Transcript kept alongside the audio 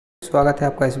स्वागत है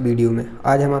आपका इस वीडियो में।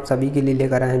 आज हम आप सभी के लिए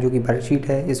लेकर आए हैं जो कि वर्कशीट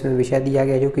है। इसमें विषय दिया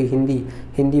गया है जो कि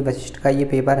हिंदी वशिष्ठ का ये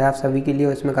पेपर है आप सभी के लिए।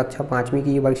 और इसमें कक्षा 5वीं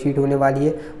की ये वर्कशीट होने वाली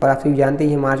है। और आप सभी जानते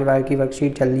ही मार्च बार की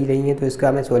वर्कशीट चल ही रही है, तो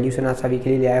इसका मैं सॉल्यूशन आप सभी के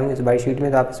लिए ले आया हूँ इस वर्कशीट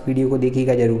में। तो आप इस वीडियो को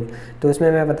देखिएगा जरूर। तो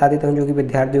इसमें मैं बता देता हूँ जो कि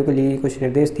विद्यार्थियों के लिए कुछ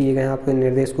निर्देश दिए गए हैं, आपको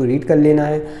निर्देश को रीड कर लेना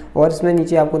है। और इसमें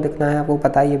नीचे आपको दिखना है, आपको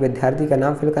पता है ये विद्यार्थी का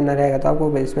नाम फिल करना रहेगा, तो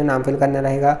आपको इसमें नाम फिल करना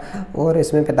रहेगा। और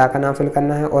इसमें पिता का नाम फिल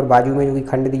करना है। और बाजू में जो कि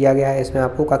खंड दिया गया है इसमें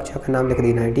आपको कक्षा का नाम लिख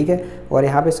देना है, ठीक है। और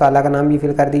यहाँ पे शाला का नाम भी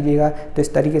फिल कर दीजिएगा। तो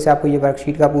इस तरीके से आपको ये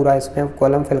वर्कशीट का पूरा इसमें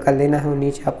कॉलम फिल कर लेना है। और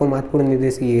नीचे आपको महत्वपूर्ण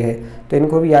निर्देश दिए हैं, तो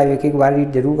इनको भी आप एक बार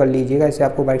रीड जरूर कर लीजिएगा। इससे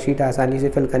आपको वर्कशीट आसानी से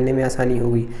फिल करने में आसानी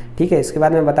होगी, ठीक है। इसके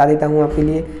बाद मैं बता देता हूँ आपके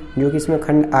लिए जो कि इसमें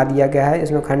खंड आ दिया गया है।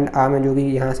 इसमें खंड आ में जो कि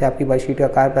यहाँ से आपकी वर्कशीट का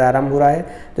कार्य प्रारंभ हो रहा है।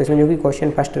 तो इसमें जो कि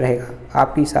क्वेश्चन फर्स्ट रहेगा,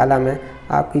 आपकी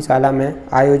शाला में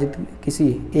आयोजित किसी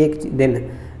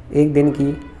एक दिन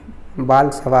की बाल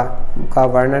सभा का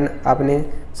वर्णन अपने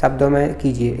शब्दों में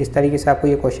कीजिए। इस तरीके से आपको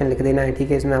ये क्वेश्चन लिख देना है,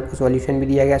 ठीक है। इसमें आपको सॉल्यूशन भी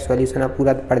दिया गया है। सॉल्यूशन आप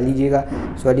पूरा पढ़ लीजिएगा।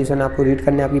 सॉल्यूशन आपको रीड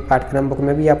करने, आपकी पाठ्यक्रम बुक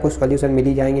में भी आपको सॉल्यूशन मिल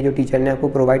ही जाएंगे जो टीचर ने आपको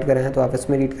प्रोवाइड करे हैं। तो आप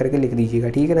इसमें रीड करके लिख दीजिएगा,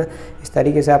 ठीक है ना। इस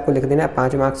तरीके से आपको लिख देना है।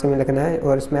 5 मार्क्स में लिखना है।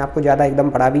 और इसमें आपको ज़्यादा एकदम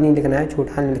बड़ा भी नहीं लिखना है,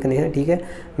 छोटा लिखने हैं, ठीक है।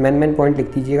 मेन पॉइंट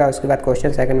लिख दीजिएगा। उसके बाद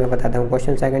क्वेश्चन सेकंड में बताता हूँ।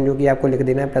 क्वेश्चन सेकंड जो कि आपको लिख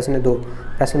देना है प्रश्न 2।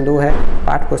 प्रश्न 2 है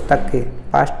पाठ्य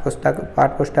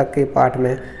पुस्तक के पाठ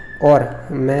में और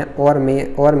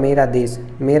मेरा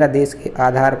देश के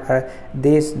आधार पर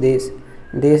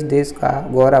देश का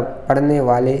गौरव पढ़ने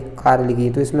वाले कार्य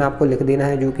लिखिए। तो इसमें आपको लिख देना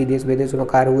है जो कि देश विदेश में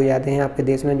कार्य हुए जाते हैं आपके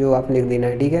देश में, जो आप लिख देना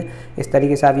है, ठीक है। इस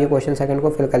तरीके से आप ये क्वेश्चन सेकंड को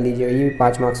फिल कर लीजिएगा। ये भी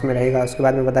 5 मार्क्स में रहेगा। उसके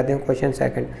बाद मैं बताते हैं क्वेश्चन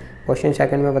सेकंड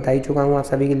में बता ही चुका हूँ आप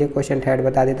सभी के लिए। क्वेश्चन थर्ड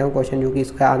बता देता हूँ। क्वेश्चन जो कि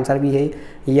इसका आंसर भी है,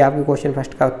 ये आपके क्वेश्चन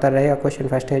फर्स्ट का उत्तर रहेगा। क्वेश्चन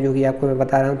फर्स्ट है जो कि आपको मैं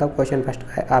बता रहा हूँ। तब क्वेश्चन फर्स्ट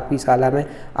का है आपकी शाला में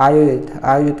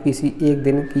आयोजित किसी एक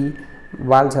दिन की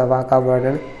बाल सभा का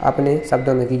वर्णन अपने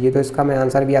शब्दों में कीजिए। तो इसका मैं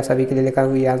आंसर भी आप सभी के लिए लिखा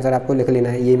हूँ। ये आंसर आपको लिख लेना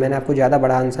है। ये मैंने आपको ज़्यादा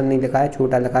बड़ा आंसर नहीं लिखा है,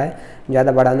 छोटा लिखा है,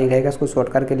 ज़्यादा बड़ा नहीं रहेगा। इसको शॉर्ट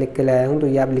करके लिख के लाया हूँ, तो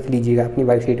ये आप लिख लीजिएगा अपनी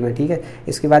वर्कशीट में, ठीक है।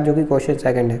 इसके बाद जो कि क्वेश्चन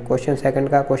सेकंड है, क्वेश्चन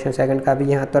सेकंड का भी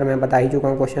यहाँ उत्तर मैं बता ही चुका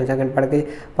हूँ। क्वेश्चन सेकंड पढ़ के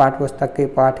पाठ्य पुस्तक के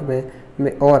पाठ में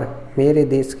और मेरे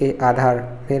देश के आधार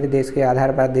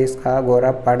पर देश का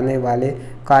गौरव पढ़ने वाले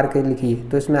कार्य के लिखिए।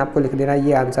 तो इसमें आपको लिख देना है।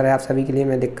 ये आंसर है आप सभी के लिए,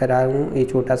 मैं लिख कर आया हूँ। ये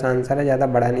छोटा सा आंसर है, ज़्यादा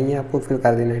बड़ा नहीं है, आपको फिल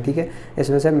कर देना है, ठीक है।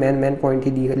 इसमें से मेन पॉइंट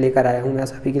ही लेकर आया हूँ मैं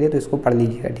सभी के लिए, तो इसको पढ़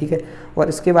लीजिएगा, ठीक है। और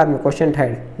इसके बाद में क्वेश्चन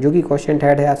थर्ड जो कि क्वेश्चन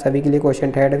थर्ड है आप सभी के लिए।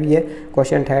 क्वेश्चन थर्ड भी है।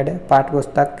 क्वेश्चन थर्ड है पाठ्य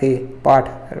पुस्तक के पाठ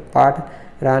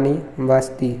रानी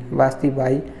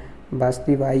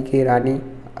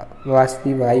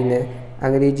वास्ती बाई ने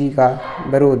अंग्रेजी का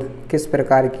विरोध किस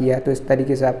प्रकार किया। तो इस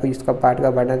तरीके से आपको इसका पाठ का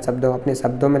वर्णन अपने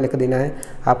शब्दों में लिख देना है।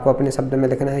 आपको अपने शब्दों में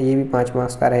लिखना है। ये भी 5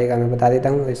 मार्क्स का रहेगा, मैं बता देता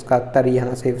हूँ। इसका उत्तर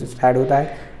यहाँ से स्टार्ट होता है।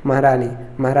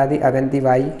 महारानी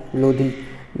अवंतीबाई लोधी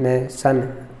ने सन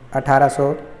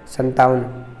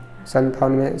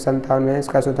 1857 में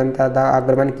इसका स्वतंत्रता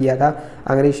आगमन किया था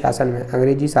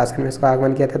अंग्रेजी शासन में इसका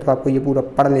आगमन किया था। तो आपको ये पूरा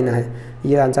पढ़ लेना है।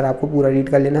 ये आंसर आपको पूरा रीड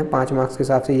कर लेना है। 5 मार्क्स के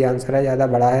हिसाब से ये आंसर है, ज़्यादा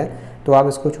बड़ा है तो आप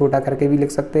इसको छोटा करके भी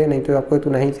लिख सकते हैं, नहीं तो आपको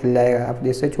इतना ही चल जाएगा। आप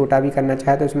जैसे छोटा भी करना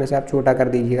चाहे तो इसमें से आप छोटा कर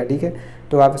दीजिएगा, ठीक है।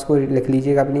 तो आप इसको लिख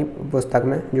लीजिएगा अपनी पुस्तक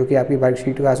में, जो कि आपकी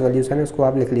वर्कशीट का सॉल्यूशन है, उसको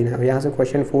आप लिख लेना है। यहाँ से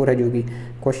क्वेश्चन 4 है, जो कि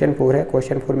क्वेश्चन 4 है।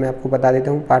 क्वेश्चन 4 में आपको बता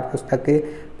देता हूँ। पाठ्य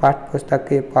पुस्तक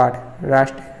के पाठ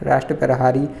राष्ट्र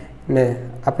प्रहरी ने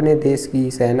अपने देश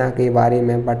की सेना के बारे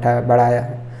में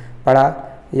पढ़ा।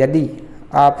 यदि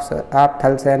आप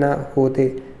थल सेना होते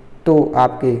तो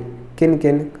आपके किन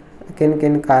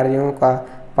किन कार्यों का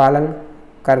पालन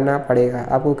करना पड़ेगा।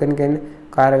 आपको किन किन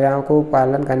कार्यों को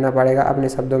पालन करना पड़ेगा अपने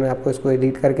शब्दों में आपको इसको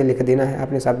रीड करके लिख देना है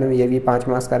अपने शब्दों में। ये भी 5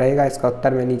 मार्क्स का रहेगा। इसका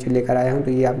उत्तर मैं नीचे लेकर आया हूँ,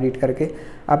 तो ये आप रीड करके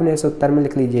अपने इस उत्तर में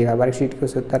लिख लीजिएगा। वर्कशीट के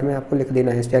उस उत्तर में आपको लिख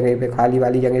देना है। इस जगह पे खाली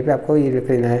वाली जगह पे आपको ये लिख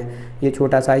देना है। ये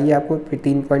छोटा सा ही आपको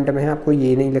 3 पॉइंट में है, आपको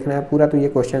ये नहीं लिखना है पूरा। तो ये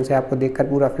क्वेश्चन से आपको देखकर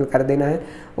पूरा फिल कर देना है।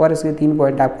 और इसके 3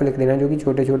 पॉइंट आपको लिख देना है, जो कि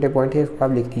छोटे छोटे पॉइंट है, इसको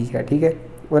आप लिख दीजिएगा, ठीक है।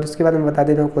 और इसके बाद मैं बता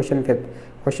देता हूँ क्वेश्चन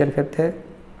फिफ्थ है।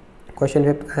 क्वेश्चन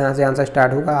 5 का यहाँ से आंसर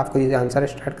स्टार्ट होगा। आपको ये आंसर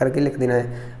स्टार्ट करके लिख देना है।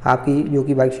 आपकी जो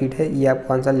कि वर्कशीट है, ये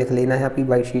आपको आंसर लिख लेना है आपकी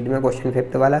वर्कशीट में, क्वेश्चन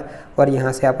 5 वाला। और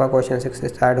यहाँ से आपका क्वेश्चन 6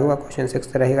 स्टार्ट होगा। क्वेश्चन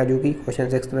 6 रहेगा, जो कि क्वेश्चन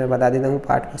 6 में बता देता हूँ।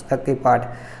 पाठ्य पुस्तक के पाठ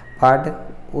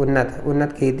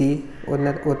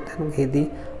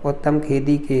उत्तम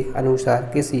खेती के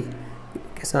अनुसार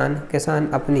किसान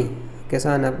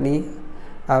अपनी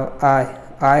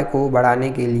आय को बढ़ाने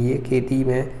के लिए खेती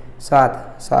में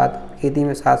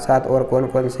साथ और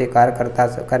कौन से कार्य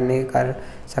कर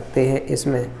सकते हैं।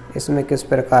 इसमें किस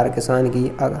प्रकार किसान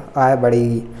की आय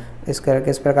बढ़ेगी,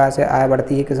 किस प्रकार से आय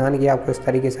बढ़ती है किसान की, आपको इस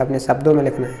तरीके से अपने शब्दों में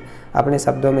लिखना है। अपने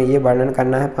शब्दों में ये वर्णन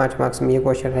करना है। 5 मार्क्स में ये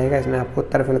क्वेश्चन रहेगा, इसमें आपको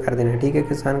उत्तर फिल कर देना है। ठीक है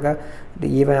किसान का,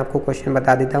 ये मैं आपको क्वेश्चन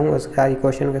बता देता हूँ। उसका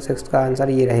क्वेश्चन का 6 का आंसर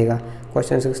ये रहेगा।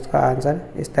 क्वेश्चन 6 का आंसर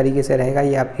इस तरीके से रहेगा,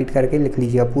 ये आप रीड करके लिख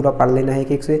लीजिएगा। पूरा पढ़ लेना है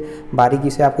एक से, बारीकी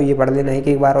से आपको ये पढ़ लेना है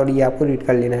एक बार, और ये आपको रीड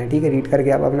कर लेना है। ठीक है, रीड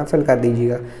करके आप अपना फिल कर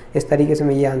दीजिएगा। इस तरीके से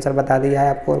मैं ये आंसर बता दिया है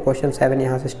आपको। और क्वेश्चन 7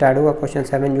 यहाँ से स्टार्ट होगा। क्वेश्चन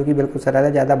 7 जो कि बिल्कुल सरल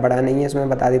है, ज़्यादा बड़ा नहीं है, इसमें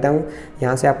बता देता हूँ।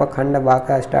 यहाँ से आपका खंड वाह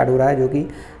का स्टार्ट हो रहा है,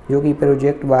 जो कि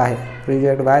प्रोजेक्ट वाह है।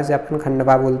 प्रोजेक्ट वाह से अपन खंड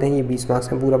वाह बोलते हैं। ये 20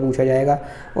 मार्क्स में पूरा पूछा जाएगा।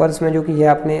 और इसमें जो कि ये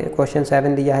आपने क्वेश्चन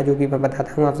 7 दिया है, जो कि मैं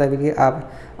बताता हूँ आप सभी के,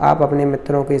 आप अपने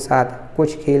मित्रों के साथ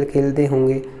कुछ खेल खेलते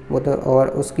होंगे वो तो, और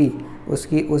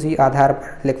उसी आधार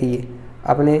पर लिखिए।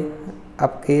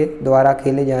 आपके द्वारा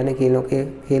खेले जाने खेलों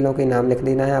के नाम लिख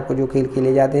देना है। आपको जो खेल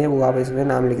खेले जाते हैं वो आप इसमें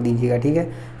नाम लिख दीजिएगा। ठीक है,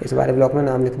 इस वाले ब्लॉक में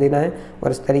नाम लिख देना है।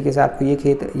 और इस तरीके से आपको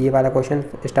ये वाला क्वेश्चन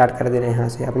स्टार्ट कर देना है। यहाँ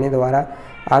से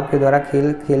आपके द्वारा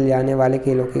खेल जाने वाले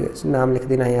खेलों के नाम लिख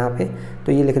देना है यहाँ पे।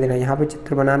 तो ये लिख देना है। यहाँ पे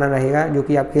चित्र बनाना रहेगा, जो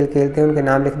कि आप खेल खेलते हैं उनके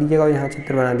नाम लिख दीजिएगा और यहाँ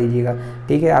चित्र बना दीजिएगा।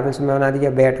 ठीक है, आप इसमें बना दीजिए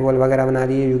बैट बॉल वगैरह बना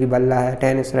दीजिए, जो कि बल्ला है।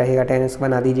 टेनिस रहेगा, टेनिस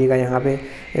बना दीजिएगा यहाँ पे।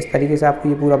 इस तरीके से आपको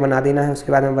ये पूरा बना देना है।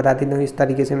 उसके बाद मैं बता देता हूँ इस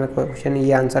तरीके से मैं क्वेश्चन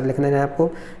ये आंसर लिख देना है आपको।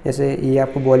 जैसे ये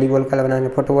आपको वॉलीबॉल का बनाना है,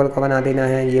 फुटबॉल का बना देना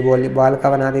है, ये वॉलीबॉल का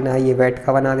बना देना है, ये बैट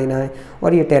का बना देना है,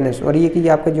 और ये टेनिस। और ये कि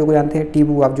आपको जो जानते हैं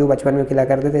टीपू, आप जो बचपन में खेला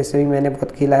करते थे, इससे भी मैंने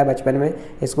बहुत खेला है बचपन में।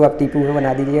 इसको आप टीपू में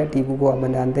बना दीजिएगा। टीपू को आप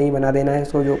जानते ही बना देना है।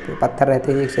 इसको जो पत्थर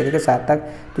रहते हैं 1 से लेकर 7 तक,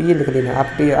 तो ये लिख देना।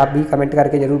 आप भी कमेंट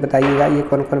करके जरूर बताइएगा ये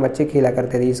कौन कौन बच्चे खेला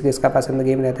करते थे, इसका पसंद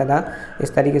गेम रहता था।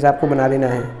 इस तरीके से आपको बना देना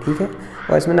है। ठीक है,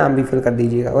 और इसमें नाम भी फिल कर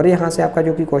दीजिएगा। और यहाँ से आपका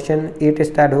जो कि क्वेश्चन 8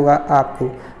 स्टार्ट होगा।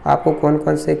 आपको कौन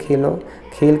कौन से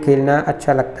खेल खेलना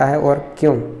अच्छा लगता है और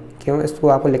क्यों, इसको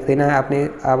आपको लिख देना है।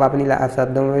 आप अपनी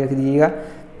शब्दों में लिख दीजिएगा।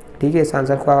 ठीक है, इस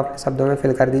आंसर को आप अपने शब्दों में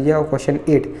फिल कर दीजिए। और क्वेश्चन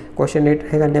 8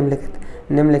 रहेगा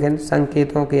निम्नलिखित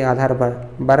संकेतों के आधार पर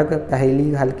वर्ग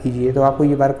पहेली हल कीजिए। तो आपको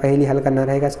ये वर्ग पहेली हल करना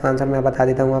रहेगा। इसका आंसर मैं बता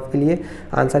देता हूँ आपके लिए।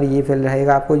 आंसर ये फिल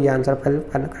रहेगा, आपको ये आंसर फिल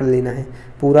कर लेना है।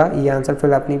 पूरा ये आंसर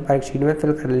फिल अपनी वर्कशीट में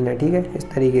फिल कर लेना है। ठीक है, इस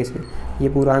तरीके से ये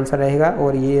पूरा आंसर रहेगा।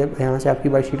 और ये यहाँ से आपकी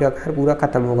वर्कशीट का कार्य पूरा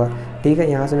खत्म होगा। ठीक है,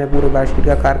 यहाँ से मैं पूरे वर्कशीट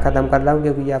का कार्य खत्म कर रहा हूँ,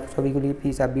 क्योंकि आप सभी के लिए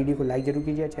प्लीज़ आप वीडियो को लाइक जरूर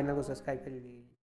कीजिए, चैनल को सब्सक्राइब कर लीजिए।